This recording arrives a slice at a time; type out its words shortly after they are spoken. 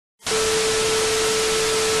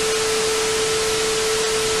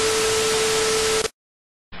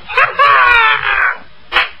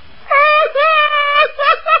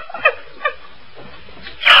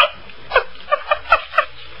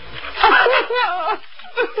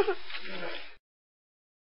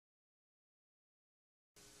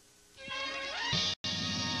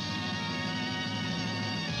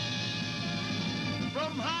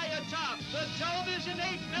From high atop the Television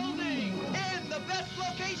 8 building, in the best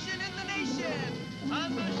location in the nation,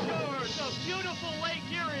 on the shores of beautiful Lake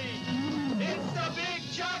Erie, it's the Big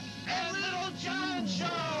Chuck and Little John Show!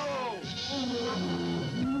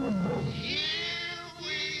 Here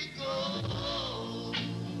we go.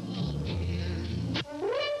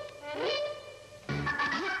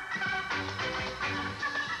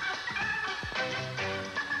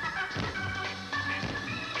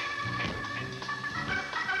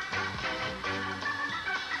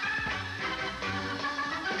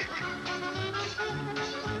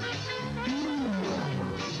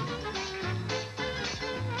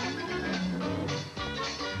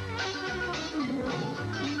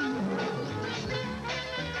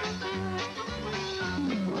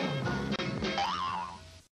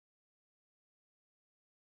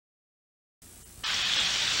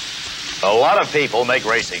 A lot of people make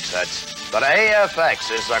racing sets, but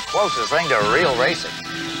AFX is the closest thing to real racing.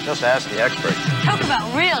 Just ask the experts. Talk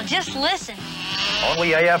about real, just listen.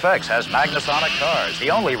 Only AFX has Magnasonic cars,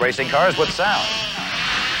 the only racing cars with sound.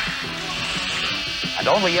 And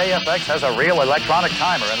only AFX has a real electronic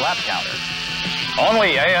timer and lap counter.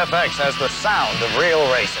 Only AFX has the sound of real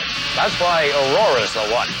racing. That's why Aurora's the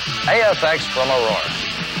one. AFX from Aurora.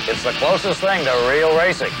 It's the closest thing to real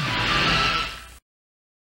racing.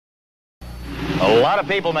 A lot of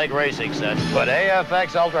people make racing sets, but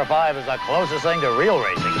AFX Ultra 5 is the closest thing to real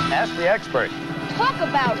racing. Ask the expert. Talk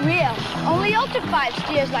about real. Only Ultra 5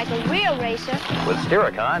 steers like a real racer. With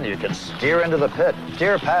Steericon, you can steer into the pit,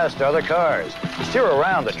 steer past other cars, steer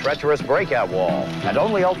around the treacherous breakout wall. And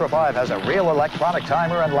only Ultra 5 has a real electronic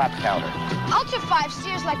timer and lap counter. Ultra 5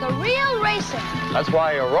 steers like a real racer. That's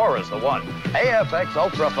why Aurora's the one. AFX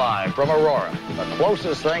Ultra 5 from Aurora, the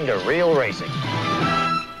closest thing to real racing.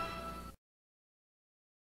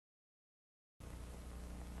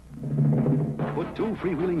 Put two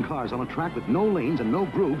freewheeling cars on a track with no lanes and no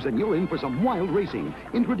grooves, and you're in for some wild racing.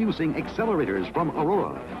 Introducing Accelerators from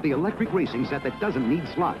Aurora, the electric racing set that doesn't need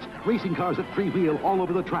slots. Racing cars that freewheel all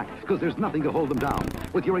over the track because there's nothing to hold them down.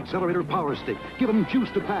 With your Accelerator power stick, give them juice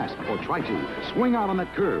to pass, or try to. Swing out on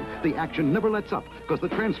that curve. The action never lets up because the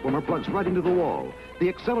transformer plugs right into the wall. The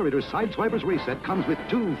Accelerator Sideswipers race set comes with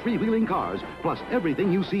two freewheeling cars, plus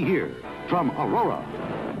everything you see here. From Aurora.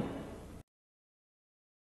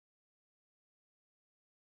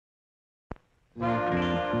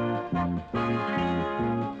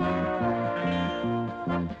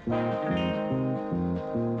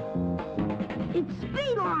 It's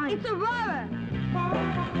Speedline. It's Aurora.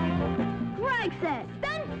 Drag set.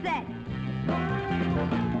 Stunt set.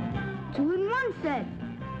 2-in-1 set.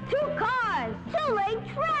 2 cars. 2-lane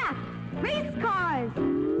track. Race cars.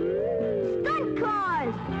 Stunt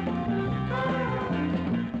cars.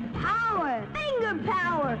 Power. Finger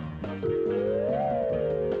power.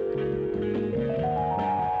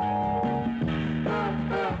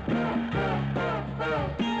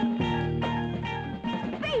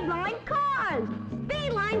 Speedline cars.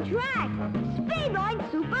 Speedline track. Speedline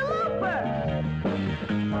Super Looper.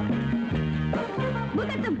 Look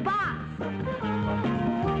at the box.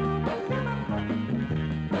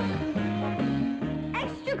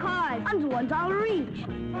 Extra cars under $1 each.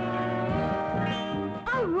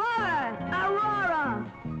 Aurora! Aurora!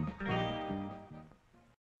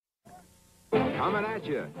 Coming at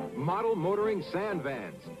you, model motoring sand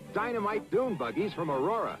vans, dynamite dune buggies from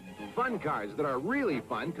Aurora. Fun cars that are really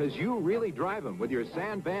fun because you really drive them with your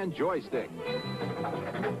sand van joystick.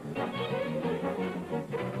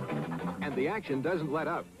 And the action doesn't let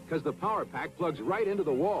up because the power pack plugs right into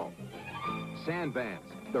the wall. Sand vans.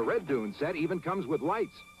 The Red Dune set even comes with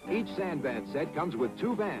lights. Each sand van set comes with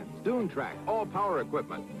 2 vans, Dune Track, all power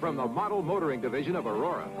equipment from the model motoring division of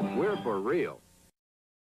Aurora. We're for real.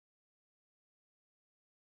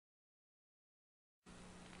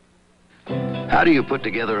 How do you put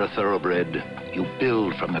together a thoroughbred? You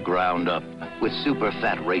build from the ground up with super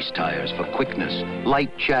fat race tires for quickness,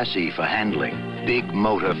 light chassis for handling, big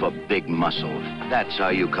motor for big muscle. That's how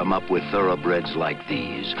you come up with thoroughbreds like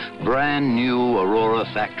these. Brand new Aurora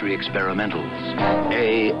factory experimentals.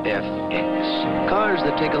 AFX. Cars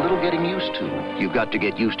that take a little getting used to. You've got to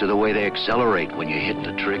get used to the way they accelerate when you hit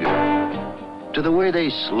the trigger, to the way they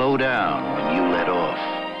slow down when you let off.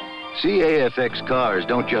 See, AFX cars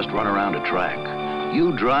don't just run around a track.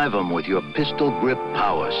 You drive them with your pistol grip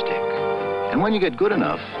power stick. And when you get good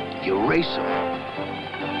enough, you race them.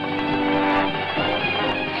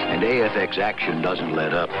 And AFX action doesn't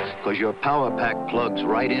let up, because your power pack plugs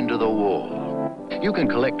right into the wall. You can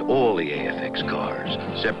collect all the AFX cars,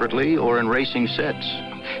 separately or in racing sets.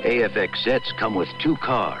 AFX sets come with 2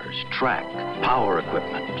 cars, track, power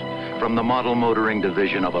equipment, from the model motoring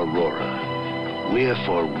division of Aurora. We're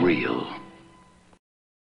for real.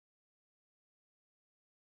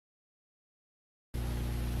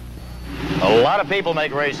 A lot of people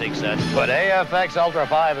make racing sets, but AFX Ultra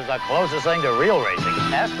 5 is the closest thing to real racing.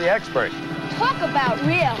 Ask the expert. Talk about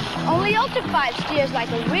real. Only Ultra 5 steers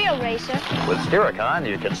like a real racer. With Steericon,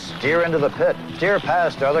 you can steer into the pit, steer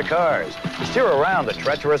past other cars, steer around the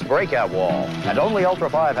treacherous breakout wall. And only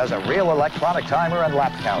Ultra 5 has a real electronic timer and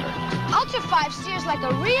lap counter. Ultra 5 steers like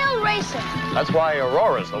a real racer. That's why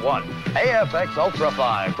Aurora's the one. AFX Ultra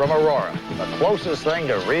 5 from Aurora, the closest thing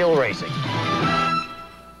to real racing.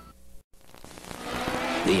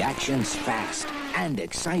 The action's fast and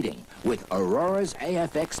exciting with Aurora's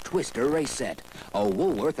AFX Twister race set, a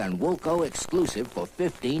Woolworth and Woolco exclusive for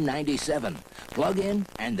 $15.97. Plug in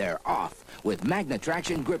and they're off with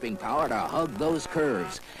Magna-Traction gripping power to hug those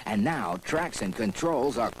curves. And now tracks and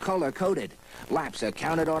controls are color-coded. Laps are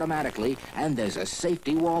counted automatically and there's a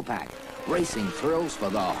safety wall pack. Racing thrills for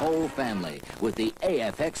the whole family with the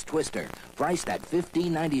AFX Twister, priced at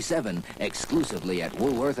 $15.97 exclusively at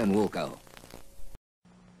Woolworth and Woolco.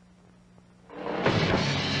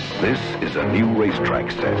 This is a new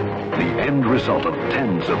racetrack set, the end result of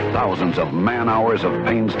tens of thousands of man-hours of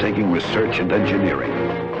painstaking research and engineering.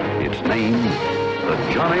 Its name, the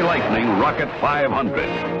Johnny Lightning Rocket 500.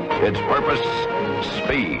 Its purpose,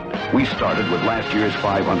 speed. We started with last year's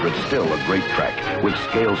 500, still a great track, with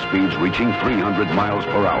scale speeds reaching 300 miles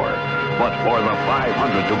per hour. But for the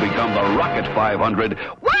 500 to become the Rocket 500,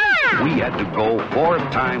 we had to go 4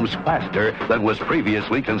 times faster than was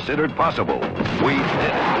previously considered possible. We did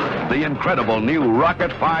it. The incredible new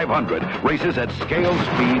Rocket 500 races at scale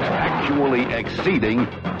speeds actually exceeding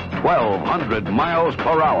 1,200 miles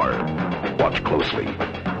per hour. Watch closely.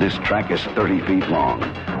 This track is 30 feet long.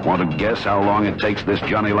 Want to guess how long it takes this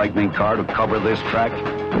Johnny Lightning car to cover this track?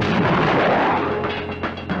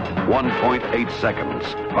 1.8 seconds.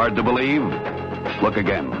 Hard to believe? Look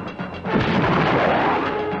again.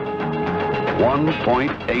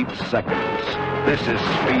 1.8 seconds. This is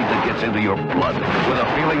speed that gets into your blood, with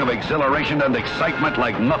a feeling of exhilaration and excitement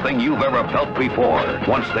like nothing you've ever felt before.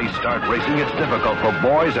 Once they start racing, it's difficult for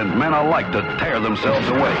boys and men alike to tear themselves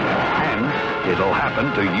away. And it'll happen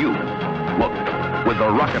to you. Look, with the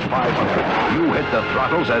Rocket 500, you hit the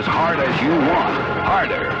throttles as hard as you want.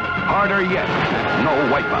 Harder. Harder yet. No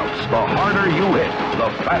wipeouts. The harder you hit, the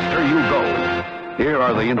faster you go. Here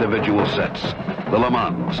are the individual sets. The Le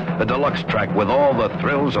Mans, a deluxe track with all the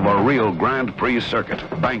thrills of a real Grand Prix circuit.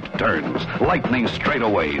 Banked turns, lightning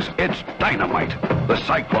straightaways. It's dynamite. The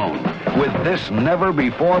Cyclone, with this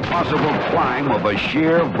never-before possible climb of a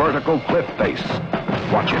sheer vertical cliff face.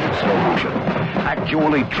 Watch it in slow motion.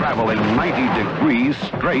 Actually traveling 90 degrees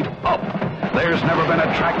straight up. There's never been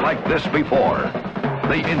a track like this before.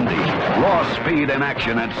 The Indy, raw speed in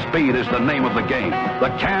action, and speed is the name of the game. The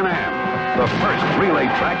Can-Am, the first relay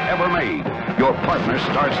track ever made. Your partner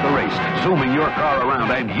starts the race, zooming your car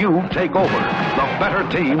around, and you take over. The better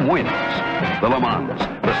team wins. The Le Mans,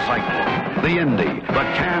 the Cyclone, the Indy, the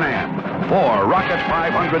Can-Am. 4 Rocket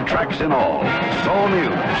 500 tracks in all. So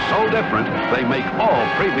new, so different, they make all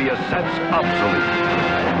previous sets obsolete.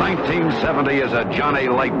 1970 is a Johnny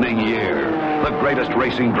Lightning year. The greatest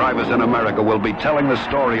racing drivers in America will be telling the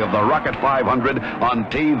story of the Rocket 500 on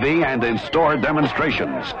TV and in store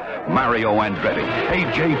demonstrations. Mario Andretti,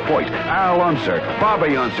 A.J. Foyt, Al Unser,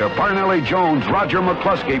 Bobby Unser, Parnelli Jones, Roger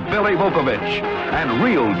McCluskey, Billy Vukovich, and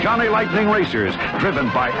real Johnny Lightning racers driven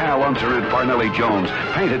by Al Unser and Parnelli Jones,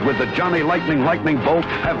 painted with the Johnny Lightning bolt,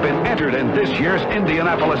 have been entered in this year's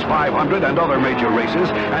Indianapolis 500 and other major races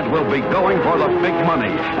and will be going for the big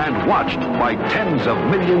money and watched by tens of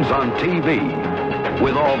millions on TV.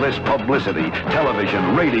 With all this publicity,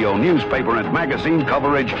 television, radio, newspaper, and magazine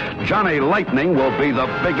coverage, Johnny Lightning will be the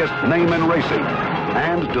biggest name in racing.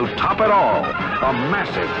 And to top it all, a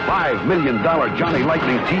massive $5 million Johnny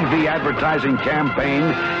Lightning TV advertising campaign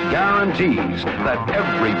guarantees that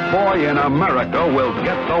every boy in America will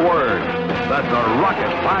get the word that the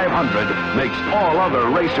Rocket 500 makes all other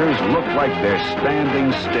racers look like they're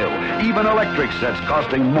standing still. Even electric sets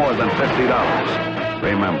costing more than $50.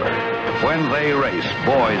 Remember, when they race,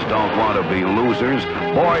 boys don't want to be losers.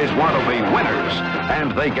 Boys want to be winners.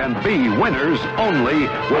 And they can be winners only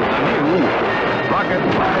with the new Rocket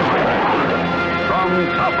 500 from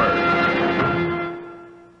Topper.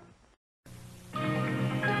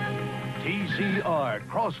 TCR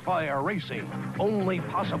Crossfire Racing, only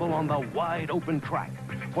possible on the wide open track.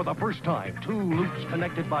 For the first time, 2 loops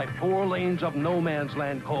connected by 4 lanes of no man's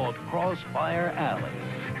land called Crossfire Alley.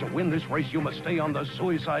 To win this race, you must stay on the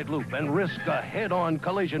suicide loop and risk a head-on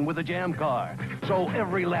collision with a jam car. So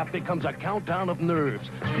every lap becomes a countdown of nerves,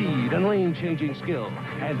 speed, and lane-changing skill.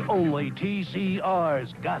 And only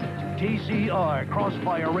TCR's got it. TCR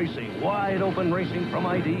Crossfire Racing, wide open racing from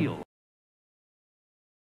Ideal.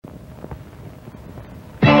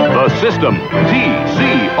 The system,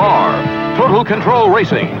 TCR. Total Control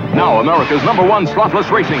Racing. Now America's #1 slotless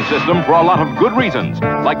racing system for a lot of good reasons.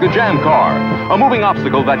 Like the jam car, a moving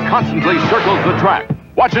obstacle that constantly circles the track.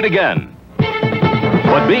 Watch it again.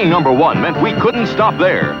 But being #1 meant we couldn't stop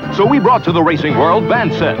there. So we brought to the racing world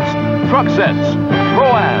band sets, truck sets,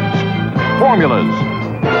 Pro-Ams, formulas,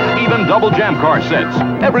 even double jam car sets.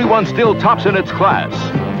 Everyone still tops in its class.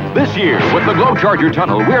 This year, with the Glow Charger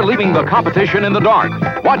Tunnel, we're leaving the competition in the dark.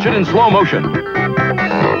 Watch it in slow motion.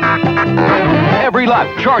 Every lap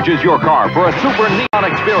charges your car for a super neon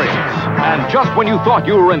experience. And just when you thought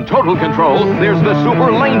you were in total control, there's the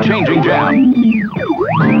super lane-changing jam.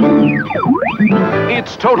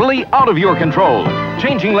 It's totally out of your control,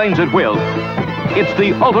 changing lanes at will. It's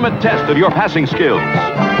the ultimate test of your passing skills.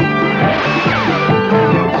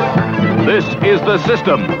 This is the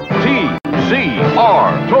system,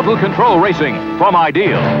 TCR, Total Control Racing from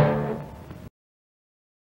Ideal.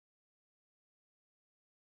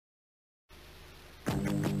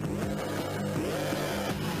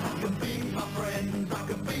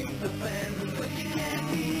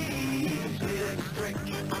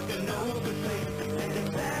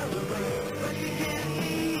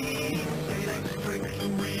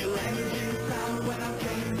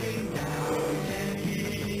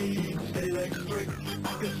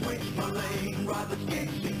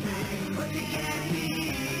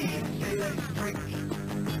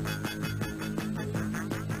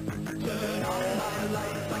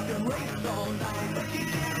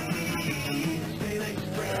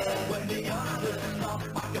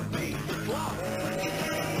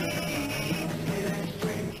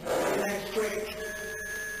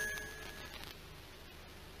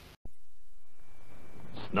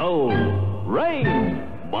 Snow, rain,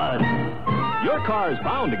 mud. Your car's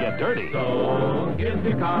bound to get dirty. So give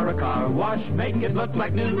your car a car wash, make it look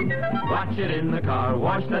like new. Watch it in the car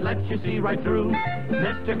wash that lets you see right through.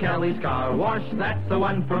 Mr. Kelly's Car Wash, that's the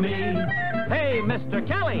one for me. Hey, Mr.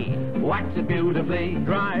 Kelly, wax it beautifully.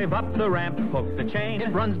 Drive up the ramp, hook the chain,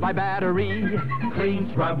 it runs by battery. Clean,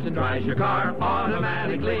 scrubs, and dries your car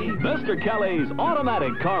automatically. Mr. Kelly's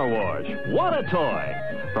Automatic Car Wash. What a toy!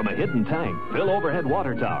 From a hidden tank, fill overhead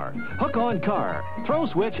water tower, hook on car, throw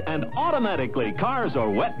switch, and automatically cars are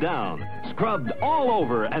wet down, scrubbed all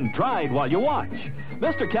over, and dried while you watch.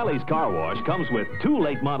 Mr. Kelly's Car Wash comes with 2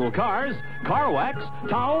 late model cars, car wax,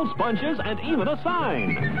 towels, sponges, and even a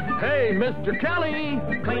sign. Hey, Mr. Kelly,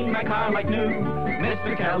 clean my car like new.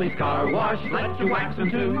 Mr. Kelly's Car Wash lets you wax them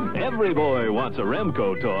too. Every boy wants a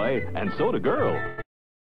Remco toy, and so do girls.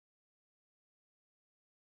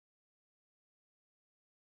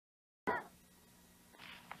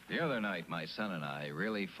 The other night, my son and I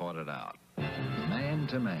really fought it out, man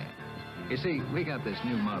to man. You see, we got this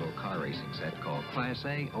new model car racing set called Class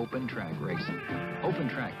A Open Track Racing. Open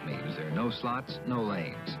track means there are no slots, no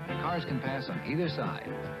lanes. Cars can pass on either side,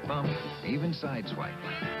 bump, even sideswipe.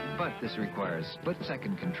 But this requires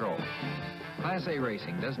split-second control. Class A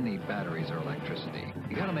racing doesn't need batteries or electricity.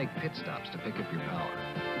 You gotta make pit stops to pick up your power.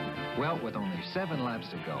 Well, with only 7 laps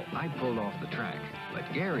to go, I pulled off the track.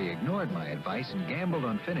 But Gary ignored my advice and gambled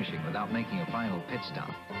on finishing without making a final pit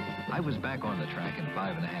stop. I was back on the track in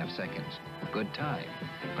 5.5 seconds. Good time.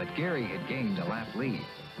 But Gary had gained a lap lead.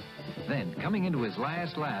 Then, coming into his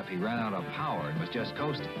last lap, he ran out of power and was just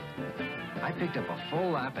coasting. I picked up a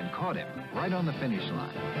full lap and caught him right on the finish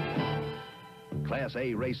line. Class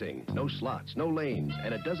A racing. No slots, no lanes,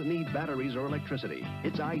 and it doesn't need batteries or electricity.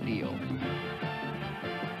 It's ideal.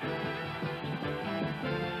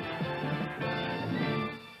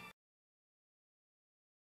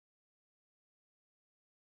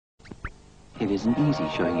 It isn't easy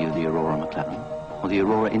showing you the Aurora McLaren, or the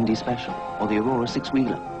Aurora Indy Special, or the Aurora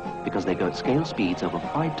 6-wheeler, because they go at scale speeds over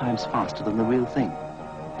 5 times faster than the real thing.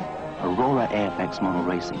 Aurora AFX Mono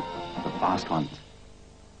Racing, the fast ones.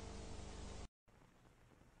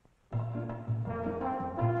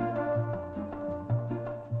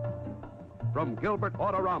 From Gilbert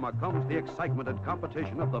Autorama comes the excitement and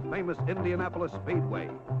competition of the famous Indianapolis Speedway,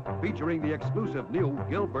 featuring the exclusive new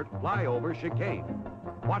Gilbert Flyover Chicane.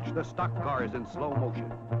 Watch the stock cars in slow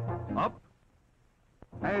motion. Up,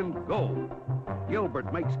 and go.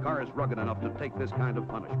 Gilbert makes cars rugged enough to take this kind of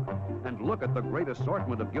punishment. And look at the great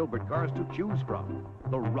assortment of Gilbert cars to choose from.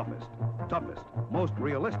 The roughest, toughest, most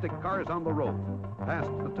realistic cars on the road. Past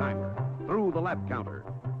the timer, through the lap counter.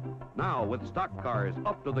 Now with stock cars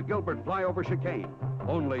up to the Gilbert flyover chicane.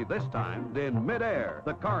 Only this time, in midair,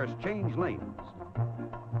 the cars change lanes.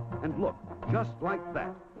 And look, just like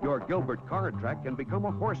that, your Gilbert car track can become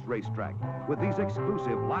a horse race track with these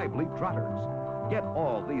exclusive lively trotters. Get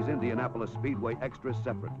all these Indianapolis Speedway extras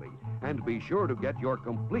separately, and be sure to get your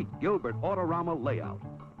complete Gilbert Autorama layout.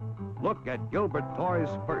 Look at Gilbert toys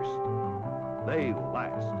first. They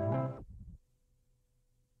last.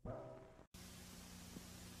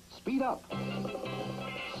 Speed up.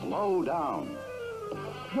 Slow down.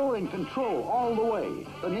 You're in control all the way.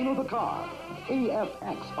 The name of the car,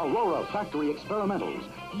 AFX Aurora Factory Experimentals.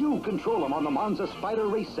 You control them on the Monza Spider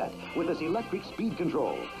race set with this electric speed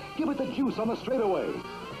control. Give it the juice on the straightaway.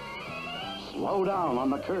 Slow down on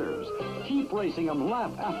the curves. Keep racing them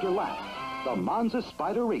lap after lap. The Monza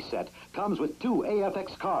Spider race set comes with 2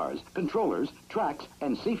 AFX cars, controllers, tracks,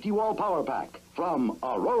 and safety wall power pack from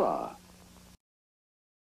Aurora.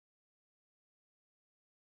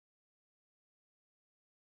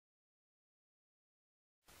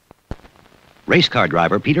 Race car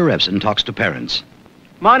driver Peter Revson talks to parents.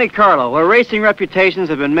 Monte Carlo, where racing reputations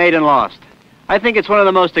have been made and lost. I think it's one of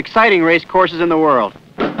the most exciting race courses in the world.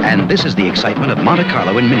 And this is the excitement of Monte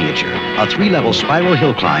Carlo in miniature, a 3-level spiral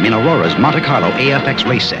hill climb in Aurora's Monte Carlo AFX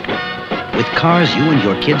race set. With cars you and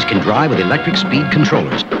your kids can drive with electric speed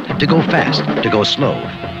controllers, to go fast, to go slow.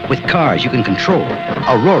 With cars you can control,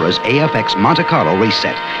 Aurora's AFX Monte Carlo race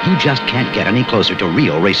set. You just can't get any closer to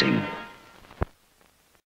real racing.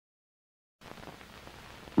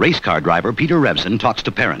 Race car driver Peter Revson talks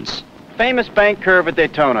to parents. Famous bank curve at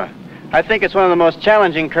Daytona. I think it's one of the most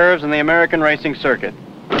challenging curves in the American racing circuit.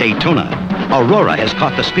 Daytona. Aurora has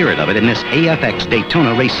caught the spirit of it in this AFX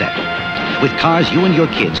Daytona race set. With cars you and your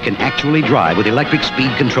kids can actually drive with electric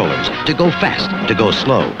speed controllers, to go fast, to go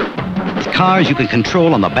slow. With cars you can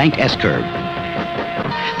control on the bank S-curve.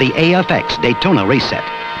 The AFX Daytona race set.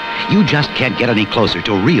 You just can't get any closer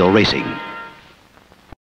to real racing.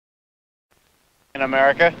 In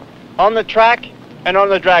America, on the track and on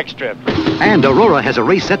the drag strip. And Aurora has a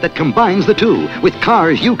race set that combines the two, with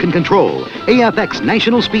cars you can control. AFX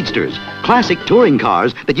National Speedsters, classic touring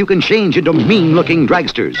cars that you can change into mean-looking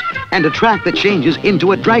dragsters. And a track that changes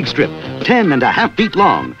into a drag strip, 10.5 feet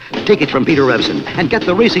long. Take it from Peter Revson and get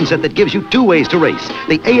the racing set that gives you 2 ways to race.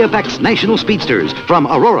 The AFX National Speedsters from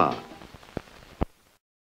Aurora.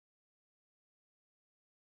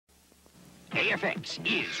 AFX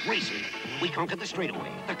is racing. We conquered the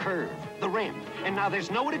straightaway, the curve, the ramp, and now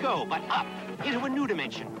there's nowhere to go but up into a new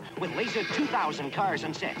dimension with Laser 2000 cars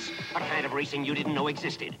and sets. A kind of racing you didn't know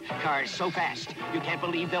existed. Cars so fast, you can't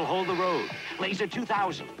believe they'll hold the road. Laser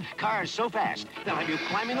 2000. Cars so fast, they'll have you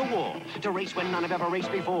climbing a wall to race when none have ever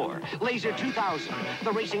raced before. Laser 2000.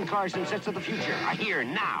 The racing cars and sets of the future are here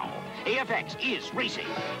now. AFX is racing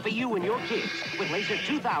for you and your kids with Laser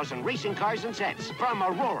 2000 racing cars and sets from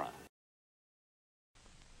Aurora.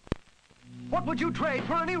 What would you trade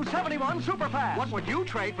for a new 71 Superfast? What would you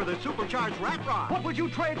trade for the supercharged Rat Rod? What would you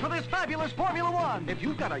trade for this fabulous Formula One? If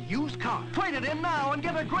you've got a used car, trade it in now and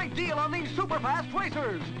get a great deal on these Superfast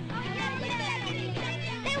racers.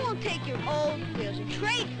 They won't take your old wheels and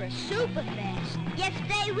trade for a Superfast. Yes,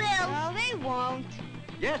 they will. No, they won't.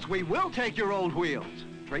 Yes, we will take your old wheels.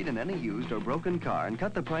 Trade in any used or broken car and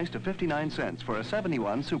cut the price to 59 cents for a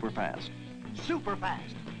 71 Superfast.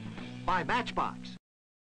 Superfast. By Matchbox.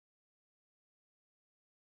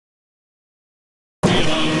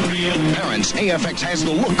 Parents, AFX has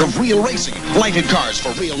the look of real racing. Lighted cars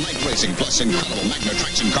for real night racing, plus incredible magna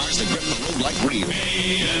traction cars that grip the road like real.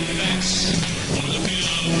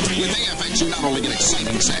 With AFX, you not only get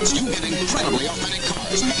exciting sets, you get incredibly authentic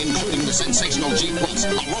cars, including the sensational G+,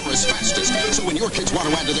 Aurora's fastest. So when your kids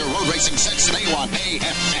want to add to their road racing sets, they want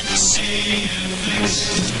AFX.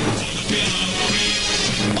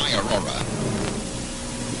 By Aurora.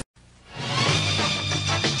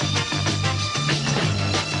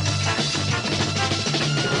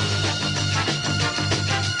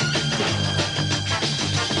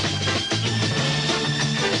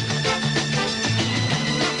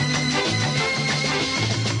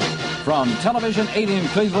 From Television 8 in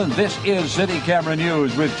Cleveland, this is City Camera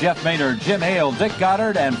News with Jeff Maynard, Jim Hale, Dick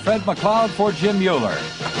Goddard, and Fred McLeod for Jim Mueller.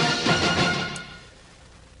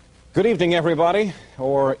 Good evening, everybody.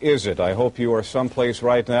 Or is it? I hope you are someplace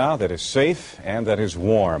right now that is safe and that is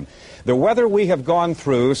warm. The weather we have gone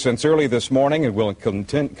through since early this morning and will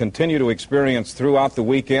continue to experience throughout the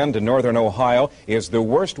weekend in northern Ohio is the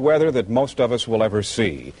worst weather that most of us will ever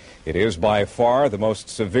see. It is by far the most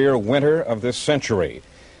severe winter of this century.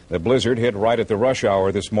 The blizzard hit right at the rush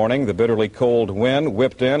hour this morning. The bitterly cold wind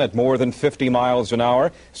whipped in at more than 50 miles an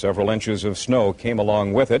hour. Several inches of snow came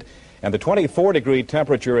along with it. And the 24-degree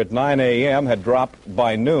temperature at 9 a.m. had dropped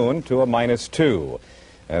by noon to a -2.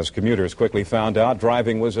 As commuters quickly found out,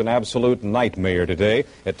 driving was an absolute nightmare today.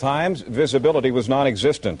 At times, visibility was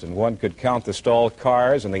non-existent, and one could count the stalled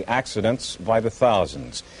cars and the accidents by the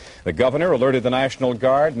thousands. The governor alerted the National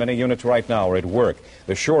Guard. Many units right now are at work.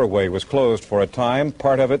 The shoreway was closed for a time.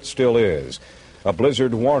 Part of it still is. A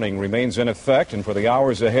blizzard warning remains in effect, and for the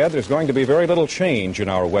hours ahead, there's going to be very little change in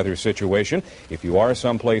our weather situation. If you are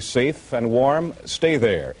someplace safe and warm, stay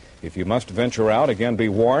there. If you must venture out, again, be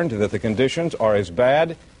warned that the conditions are as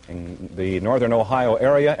bad in the northern Ohio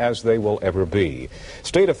area as they will ever be.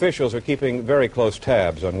 State officials are keeping very close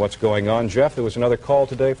tabs on what's going on. Jeff, there was another call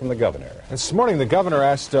today from the governor. This morning, the governor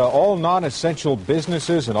asked all non-essential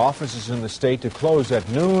businesses and offices in the state to close at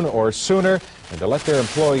noon or sooner and to let their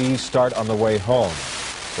employees start on the way home.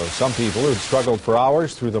 So some people who'd struggled for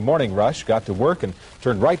hours through the morning rush got to work and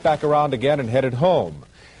turned right back around again and headed home.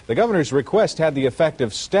 The governor's request had the effect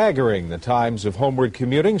of staggering the times of homeward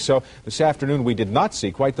commuting, so this afternoon we did not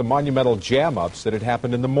see quite the monumental jam-ups that had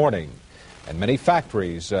happened in the morning. And many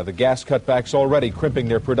factories, the gas cutbacks already crimping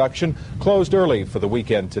their production, closed early for the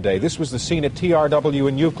weekend today. This was the scene at TRW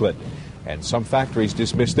in Euclid. And some factories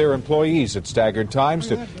dismissed their employees at staggered times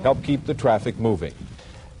to help keep the traffic moving.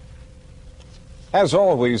 As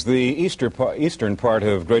always, the eastern part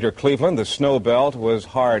of Greater Cleveland, the snow belt, was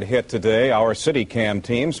hard hit today. Our CityCam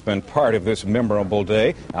team spent part of this memorable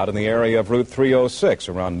day out in the area of Route 306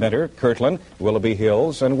 around Mentor, Kirtland, Willoughby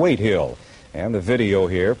Hills, and Waite Hill. And the video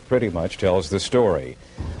here pretty much tells the story.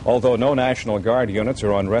 Although no National Guard units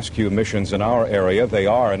are on rescue missions in our area, they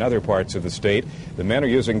are in other parts of the state. The men are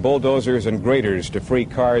using bulldozers and graders to free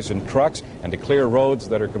cars and trucks and to clear roads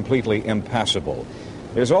that are completely impassable.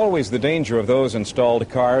 There's always the danger of those installed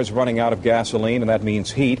cars running out of gasoline, and that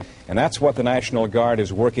means heat, and that's what the National Guard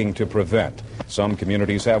is working to prevent. Some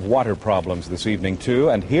communities have water problems this evening, too,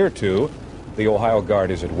 and here, too, the Ohio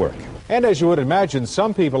Guard is at work. And as you would imagine,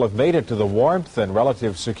 some people have made it to the warmth and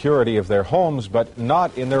relative security of their homes, but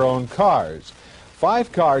not in their own cars.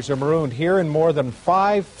 5 cars are marooned here in more than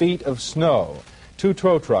 5 feet of snow. 2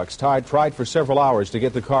 tow trucks tried for several hours to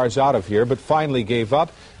get the cars out of here, but finally gave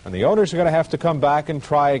up, and the owners are going to have to come back and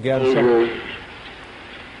try again.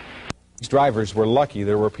 These drivers were lucky.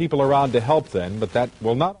 There were people around to help then, but that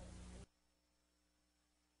will not.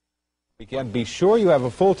 Again, be sure you have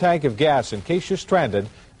a full tank of gas in case you're stranded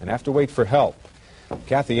and have to wait for help.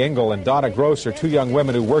 Kathy Engel and Donna Gross are 2 young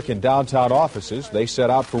women who work in downtown offices. They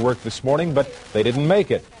set out for work this morning, but they didn't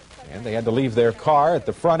make it. And they had to leave their car at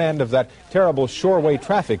the front end of that terrible shoreway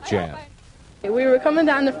traffic jam. We were coming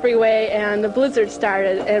down the freeway and the blizzard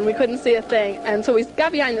started and we couldn't see a thing. And so we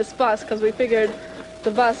got behind this bus because we figured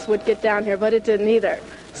the bus would get down here, but it didn't either.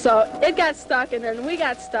 So it got stuck and then we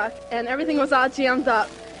got stuck and everything was all jammed up.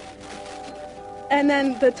 And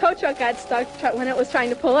then the tow truck got stuck when it was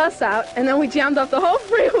trying to pull us out, and then we jammed up the whole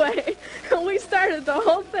freeway and we started the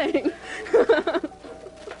whole thing.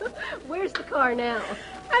 Where's the car now?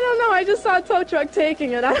 I don't know. I just saw a tow truck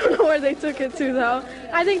taking it. I don't know where they took it to, though.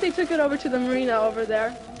 I think they took it over to the marina over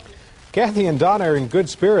there. Kathy and Donna are in good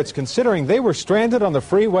spirits, considering they were stranded on the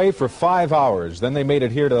freeway for 5 hours. Then they made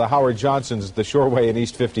it here to the Howard Johnson's at the Shoreway in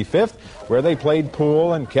East 55th, where they played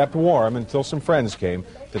pool and kept warm until some friends came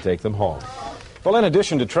to take them home. Well, in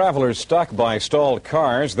addition to travelers stuck by stalled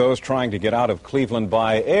cars, those trying to get out of Cleveland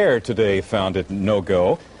by air today found it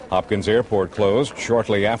no-go. Hopkins Airport closed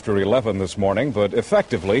shortly after 11 this morning, but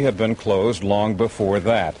effectively had been closed long before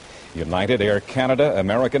that. United, Air Canada,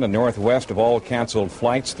 American, and Northwest have all canceled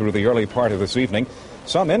flights through the early part of this evening.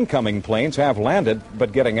 Some incoming planes have landed,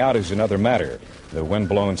 but getting out is another matter. The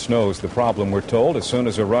wind-blown snow is the problem, we're told. As soon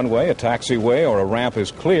as a runway, a taxiway, or a ramp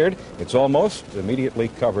is cleared, it's almost immediately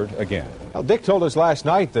covered again. Well, Dick told us last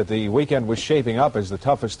night that the weekend was shaping up as the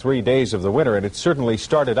toughest 3 days of the winter, and it certainly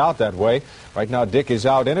started out that way. Right now, Dick is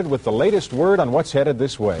out in it with the latest word on what's headed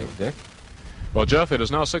this way. Dick? Well, Jeff, it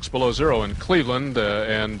is now 6 below zero in Cleveland,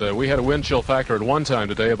 and we had a wind chill factor at one time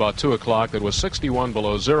today, about 2 o'clock, that was 61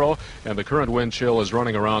 below zero, and the current wind chill is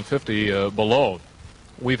running around 50 below.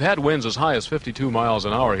 We've had winds as high as 52 miles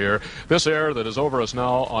an hour here. This air that is over us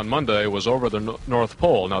now on Monday was over the North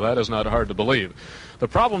Pole. Now, that is not hard to believe. The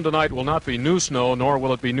problem tonight will not be new snow, nor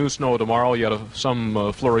will it be new snow tomorrow, yet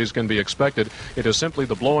some flurries can be expected. It is simply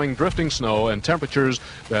the blowing, drifting snow and temperatures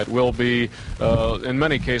that will be, in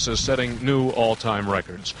many cases, setting new all-time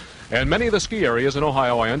records. And many of the ski areas in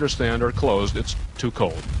Ohio, I understand, are closed. It's too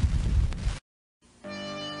cold.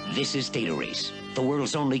 This is Data Race, the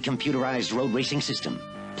world's only computerized road racing system.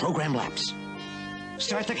 Program laps.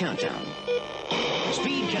 Start the countdown.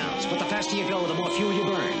 Speed counts, but the faster you go, the more fuel you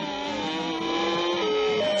burn.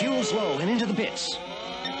 Fuel's low and into the bits.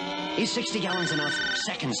 Is 60 gallons enough?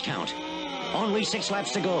 Seconds count. Only 6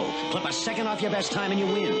 laps to go. Clip a second off your best time and you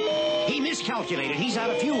win. He miscalculated. He's out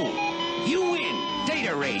of fuel. You win.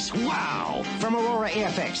 Data Race. Wow. From Aurora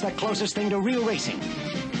AFX, the closest thing to real racing.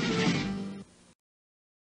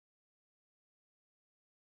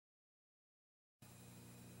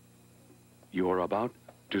 You're about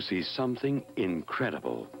to see something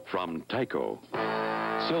incredible from Tyco.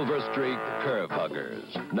 Silver Streak curve huggers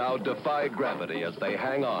now defy gravity as they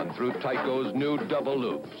hang on through Tyco's new double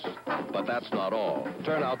loops. But that's not all.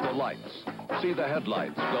 Turn out the lights. See the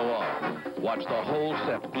headlights go on. Watch the whole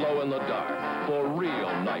set glow in the dark for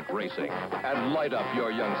real night racing. And light up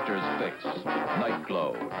your youngster's face. Night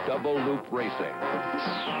Glow double loop racing.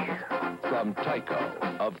 From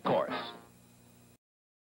Tyco, of course.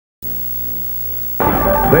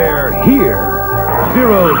 They're here.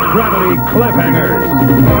 Zero gravity cliffhangers.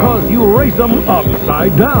 Because you race them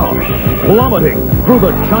upside down, plummeting through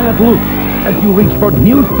the giant loops as you reach for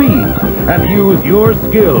new speeds and use your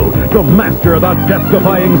skill to master the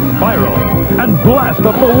death-defying spiral and blast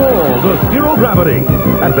up the wall to zero gravity.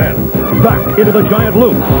 And then back into the giant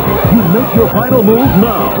loop. You make your final move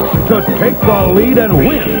now to take the lead and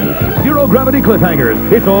win. Zero gravity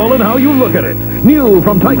cliffhangers. It's all in how you look at it. New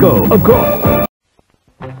from Tyco, of course.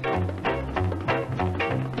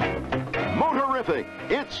 Motorific,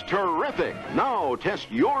 it's terrific. Now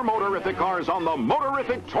test your Motorific cars on the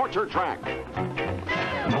Motorific Torture Track.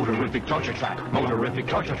 Motorific Torture Track. Motorific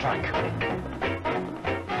Torture Track.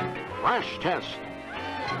 Crash test.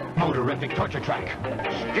 Motorific Torture Track.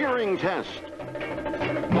 Steering test.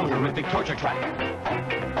 Motorific Torture Track.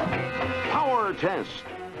 Power test.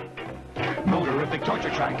 Motorific Torture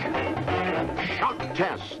Track. Shock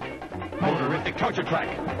test. Motorific Torture Track.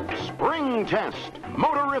 Spring test.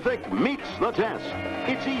 Motorific meets the test.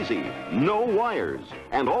 It's easy, no wires,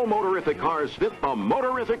 and all Motorific cars fit the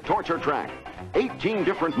Motorific Torture Track. 18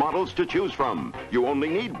 different models to choose from. You only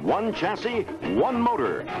need one chassis, one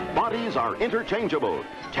motor. Bodies are interchangeable.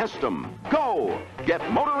 Test them. Go! Get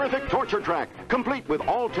Motorific Torture Track, complete with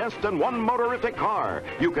all tests and one Motorific car.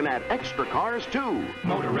 You can add extra cars too.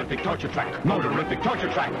 Motorific Torture Track. Motorific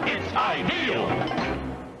Torture Track. It's ideal.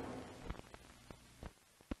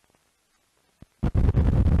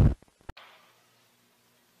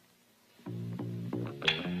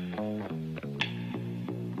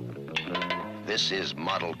 This is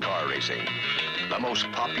model car racing, the most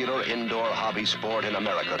popular indoor hobby sport in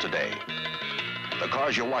America today. The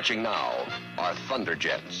cars you're watching now are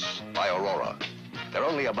Thunderjets by Aurora. They're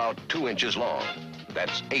only about 2 inches long.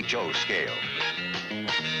 That's HO scale.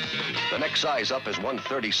 The next size up is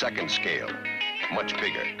 1/32nd scale, much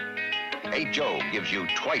bigger. HO gives you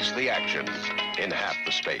twice the action in half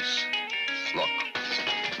the space. Look.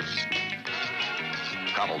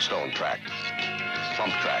 Cobblestone track,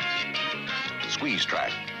 bump track, squeeze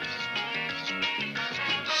track,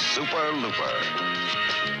 super looper,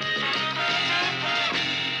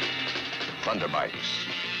 thunder bikes,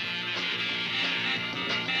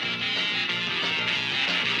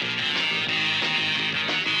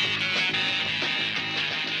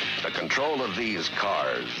 the control of these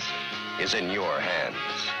cars is in your hands.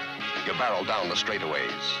 You barrel down the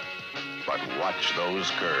straightaways, but watch those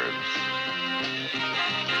curves.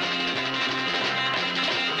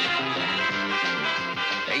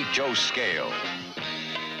 HO scale,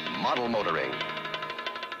 model motoring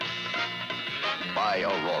by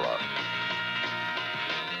Aurora.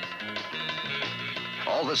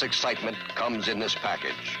 All this excitement comes in this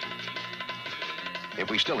package. If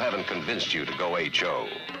we still haven't convinced you to go HO,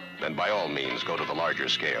 then by all means go to the larger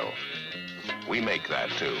scale. We make that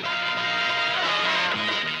too.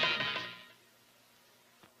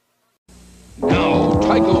 Now,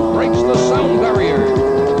 Tyco breaks the sound barrier.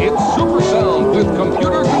 It's super sound with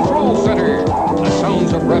computer control center. The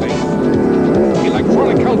sounds of revving.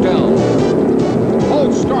 Electronic countdown.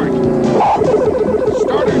 False start.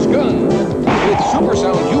 Starter's gun. With super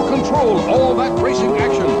sound, you control all that racing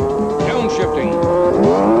action. Downshifting.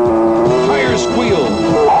 Tires squeal.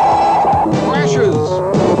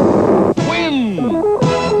 Crashes.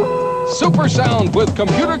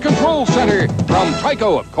 Computer Control Center. From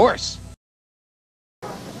Tyco, of course.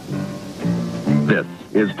 This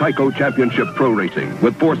is Tyco Championship Pro Racing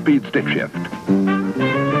with 4-speed stick shift.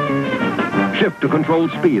 Shift to control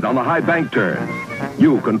speed on the high bank turn.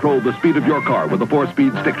 You control the speed of your car with the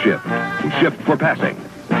 4-speed stick shift. Shift for passing.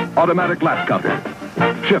 Automatic lap counter.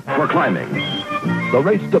 Shift for climbing. The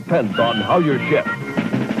race depends on how you shift.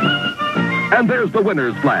 And there's the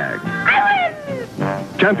winner's flag.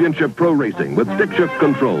 Championship Pro Racing with stick shift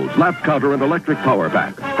controls, lap counter, and electric power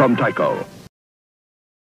pack from Tyco.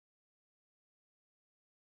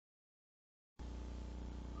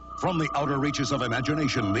 From the outer reaches of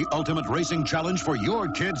imagination, the ultimate racing challenge for your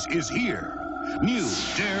kids is here. New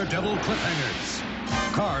Daredevil cliffhangers.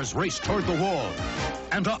 Cars race toward the wall,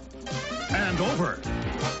 and up, and over.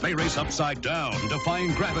 They race upside down,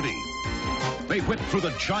 defying gravity. They whip through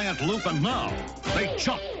the giant loop, and now they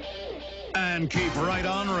jump and keep right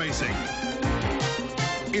on racing.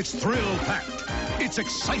 It's thrill-packed. It's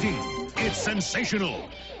exciting. It's sensational.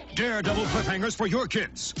 Daredevil cliffhangers for your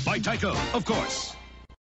kids. By Tyco, of course.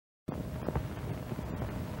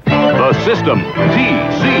 The system,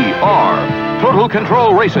 TCR, Total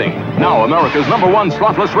Control Racing. Now America's #1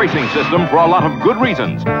 slotless racing system for a lot of good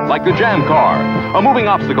reasons, like the jam car, a moving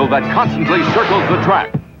obstacle that constantly circles the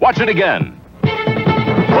track. Watch it again.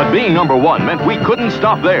 But being #1 meant we couldn't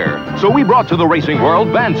stop there, so we brought to the racing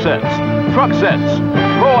world band sets, truck sets,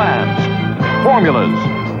 pro-ams, formulas,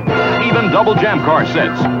 even double jam car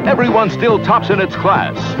sets. Everyone still tops in its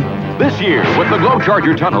class. This year, with the Glow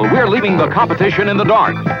Charger Tunnel, we're leaving the competition in the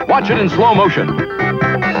dark. Watch it in slow motion.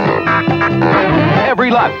 Every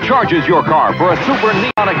lap charges your car for a super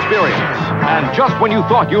neon experience. And just when you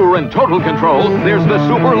thought you were in total control, there's the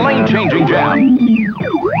super lane-changing jam.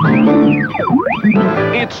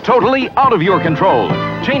 It's totally out of your control,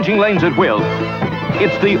 changing lanes at will.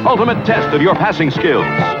 It's the ultimate test of your passing skills.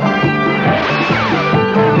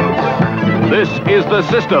 This is the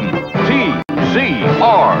system,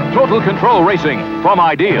 TCR, Total Control Racing, from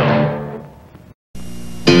Ideal.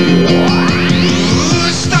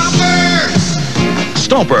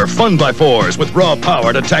 Stomper Fun by 4s with raw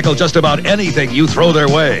power to tackle just about anything you throw their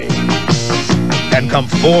way. And come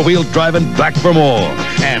 4-wheel driving back for more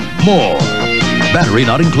and more. Battery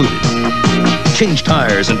not included. Change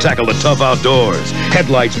tires and tackle the tough outdoors.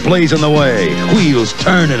 Headlights blazing the way. Wheels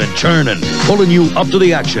turning and churning, pulling you up to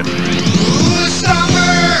the action.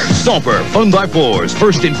 Stomper Fun by 4s,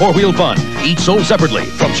 first in 4-wheel fun. Each sold separately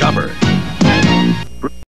from Chopper.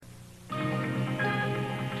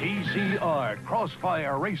 TCR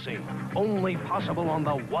Crossfire Racing, only possible on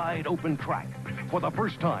the wide open track. For the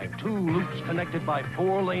first time, 2 loops connected by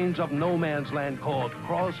 4 lanes of no man's land called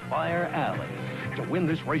Crossfire Alley. To win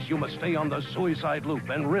this race, you must stay on the suicide loop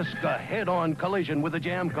and risk a head-on collision with a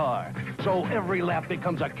jam car. So every lap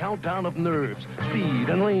becomes a countdown of nerves, speed,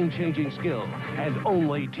 and lane-changing skill. And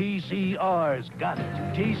only TCR's got it.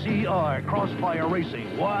 TCR Crossfire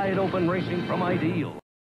Racing, wide open racing from Ideal.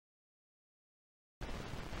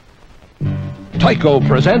 Tyco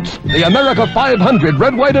presents the America 500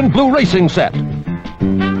 Red, White, and Blue Racing Set.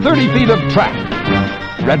 30 feet of track.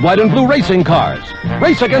 Red, white, and blue racing cars.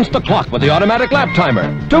 Race against the clock with the automatic lap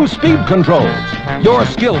timer. 2 speed controls. Your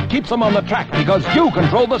skill keeps them on the track because you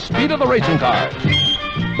control the speed of the racing cars.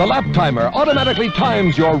 The lap timer automatically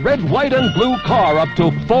times your red, white, and blue car up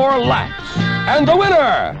to 4 laps. And the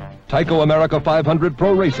winner! Tyco America 500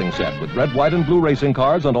 Pro Racing Set with red, white, and blue racing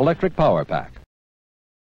cars and electric power pack.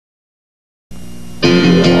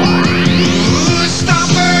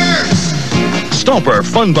 Stomper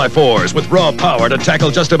Fun by 4s with raw power to tackle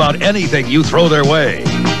just about anything you throw their way.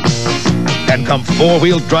 And come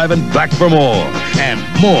 4-wheel driving back for more and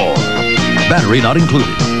more. Battery not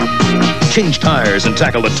included. Change tires and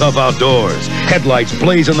tackle the tough outdoors. Headlights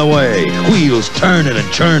blazing the way. Wheels turning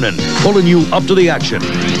and churning, pulling you up to the action.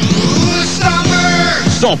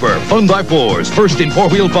 Stomper Fun by 4s, first in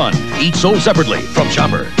 4-wheel fun. Each sold separately from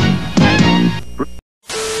Chopper.